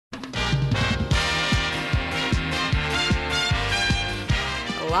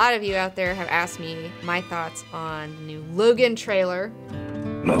lot of you out there have asked me my thoughts on the new Logan trailer.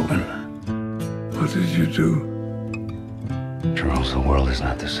 Logan, what did you do? Charles, the world is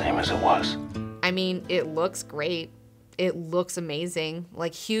not the same as it was. I mean, it looks great. It looks amazing.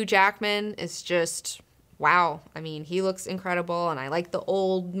 Like, Hugh Jackman is just, wow. I mean, he looks incredible, and I like the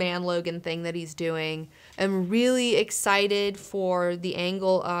old man Logan thing that he's doing. I'm really excited for the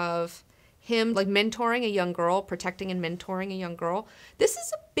angle of him, like, mentoring a young girl, protecting and mentoring a young girl. This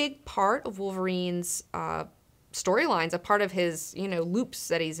is a big part of Wolverine's storylines, a part of his, you know, loops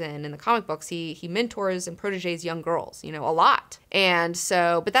that he's in the comic books. He mentors and proteges young girls, you know, a lot. And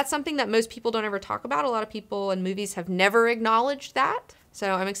so, but that's something that most people don't ever talk about. A lot of people in movies have never acknowledged that.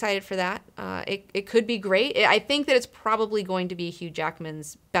 So I'm excited for that. It could be great. I think that it's probably going to be Hugh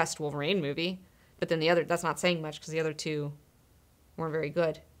Jackman's best Wolverine movie. But then the other, that's not saying much because the other two weren't very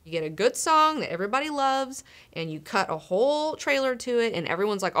good. You get a good song that everybody loves, and you cut a whole trailer to it, and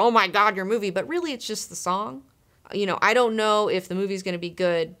everyone's like, oh my God, your movie. But really, it's just the song. You know, I don't know if the movie's going to be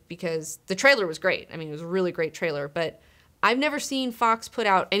good because the trailer was great. I mean, it was a really great trailer, but I've never seen Fox put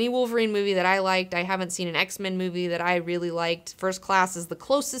out any Wolverine movie that I liked. I haven't seen an X-Men movie that I really liked. First Class is the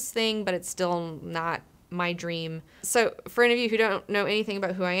closest thing, but it's still not my dream. So for any of you who don't know anything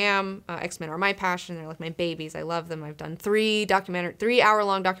about who I am, X-Men are my passion. They're like my babies. I love them. I've done 3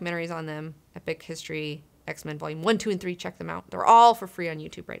 hour-long documentaries on them. Epic History, X-Men Volume 1, 2, and 3. Check them out. They're all for free on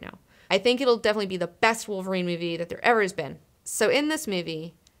YouTube right now. I think it'll definitely be the best Wolverine movie that there ever has been. So in this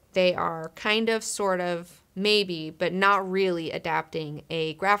movie, they are kind of, sort of, maybe, but not really adapting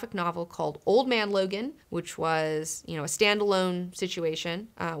a graphic novel called Old Man Logan, which was, you know, a standalone situation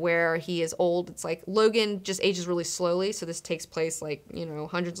where he is old. It's like Logan just ages really slowly. So this takes place like, you know,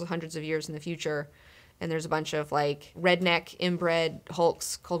 hundreds and hundreds of years in the future. And there's a bunch of like redneck inbred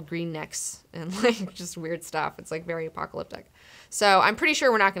Hulks called Green Necks and like just weird stuff. It's like very apocalyptic. So I'm pretty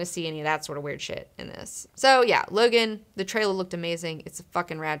sure we're not going to see any of that sort of weird shit in this. So yeah, Logan, the trailer looked amazing. It's a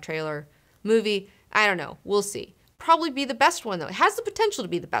fucking rad trailer. Movie, I don't know. We'll see. Probably be the best one though. It has the potential to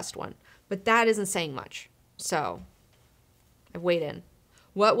be the best one, but that isn't saying much. So I've weighed in.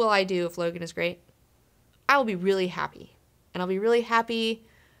 What will I do if Logan is great? I will be really happy. And I'll be really happy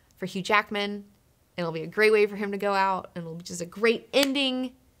for Hugh Jackman. And it'll be a great way for him to go out. And it'll be just a great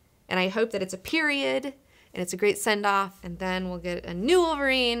ending. And I hope that it's a period. And it's a great send-off, and then we'll get a new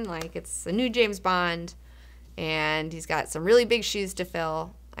Wolverine, like it's a new James Bond, and he's got some really big shoes to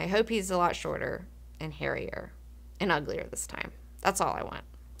fill. I hope he's a lot shorter and hairier and uglier this time. That's all I want.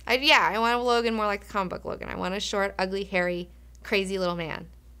 I want a Logan more like the comic book Logan. I want a short, ugly, hairy, crazy little man.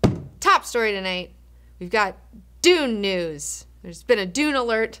 Top story tonight, we've got Dune news. There's been a Dune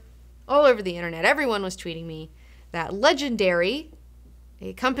alert all over the internet. Everyone was tweeting me that Legendary,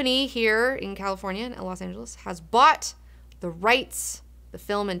 a company here in California and Los Angeles, has bought the rights, the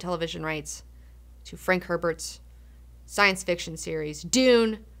film and television rights, to Frank Herbert's science fiction series,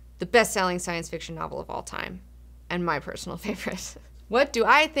 Dune, the best-selling science fiction novel of all time, and my personal favorite. What do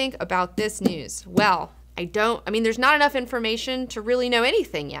I think about this news? Well, I mean, there's not enough information to really know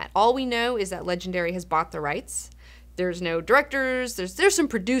anything yet. All we know is that Legendary has bought the rights. There's no directors, there's some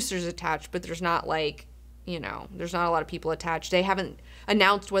producers attached, but there's not like, you know, there's not a lot of people attached. They haven't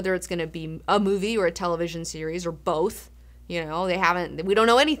announced whether it's going to be a movie or a television series or both. You know, we don't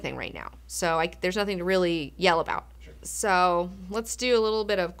know anything right now. So there's nothing to really yell about. Sure. So let's do a little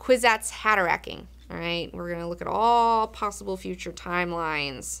bit of Kwisatz Hatteracking. All right, we're going to look at all possible future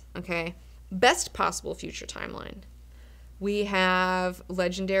timelines. Okay, best possible future timeline. We have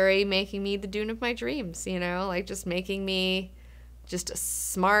Legendary making me the Dune of my dreams, you know, like just making me just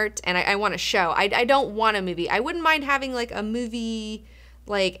smart, and I want a show. I don't want a movie. I wouldn't mind having like a movie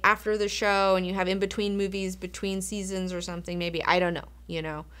like after the show and you have in between movies between seasons or something maybe. I don't know, you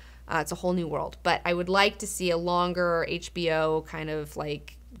know. It's a whole new world. But I would like to see a longer HBO kind of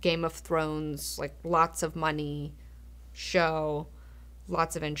like Game of Thrones, like lots of money show,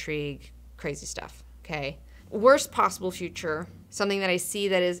 lots of intrigue, crazy stuff, okay? Worst possible future, something that I see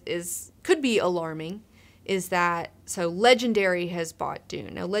that is could be alarming, is that, so Legendary has bought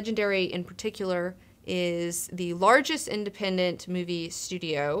Dune. Now, Legendary in particular is the largest independent movie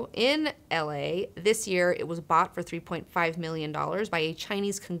studio in LA. This year, it was bought for $3.5 million by a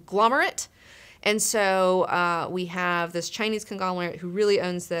Chinese conglomerate. And so we have this Chinese conglomerate who really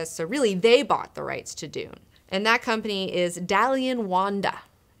owns this. So really, they bought the rights to Dune. And that company is Dalian Wanda,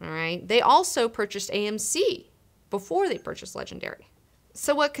 all right? They also purchased AMC before they purchased Legendary.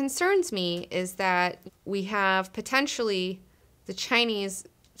 So what concerns me is that we have potentially the Chinese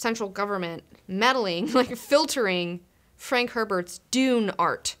central government meddling, like filtering Frank Herbert's Dune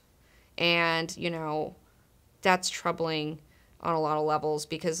art. And, you know, that's troubling. on a lot of levels,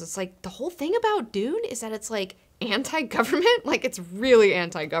 because it's like the whole thing about Dune is that it's like anti-government. Like, it's really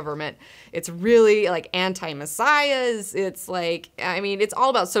anti-government. It's really like anti-messiahs. It's like, I mean, it's all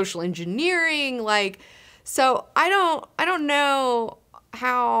about social engineering. Like, so I don't know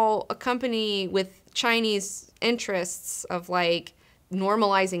how a company with Chinese interests of like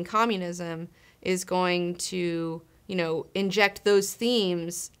normalizing communism is going to, you know, inject those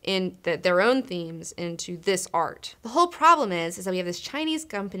themes in their own themes into this art. The whole problem is that we have this Chinese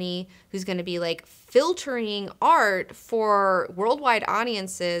company who's going to be like filtering art for worldwide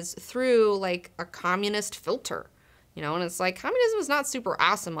audiences through like a communist filter, you know, and it's like communism is not super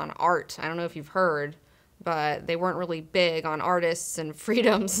awesome on art. I don't know if you've heard, but they weren't really big on artists and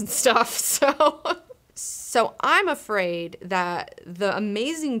freedoms and stuff. So I'm afraid that the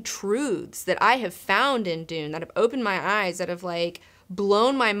amazing truths that I have found in Dune, that have opened my eyes, that have like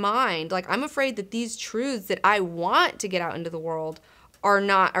blown my mind, like I'm afraid that these truths that I want to get out into the world are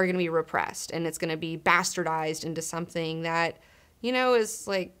going to be repressed, and it's going to be bastardized into something that, you know, is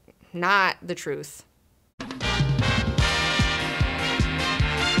like not the truth.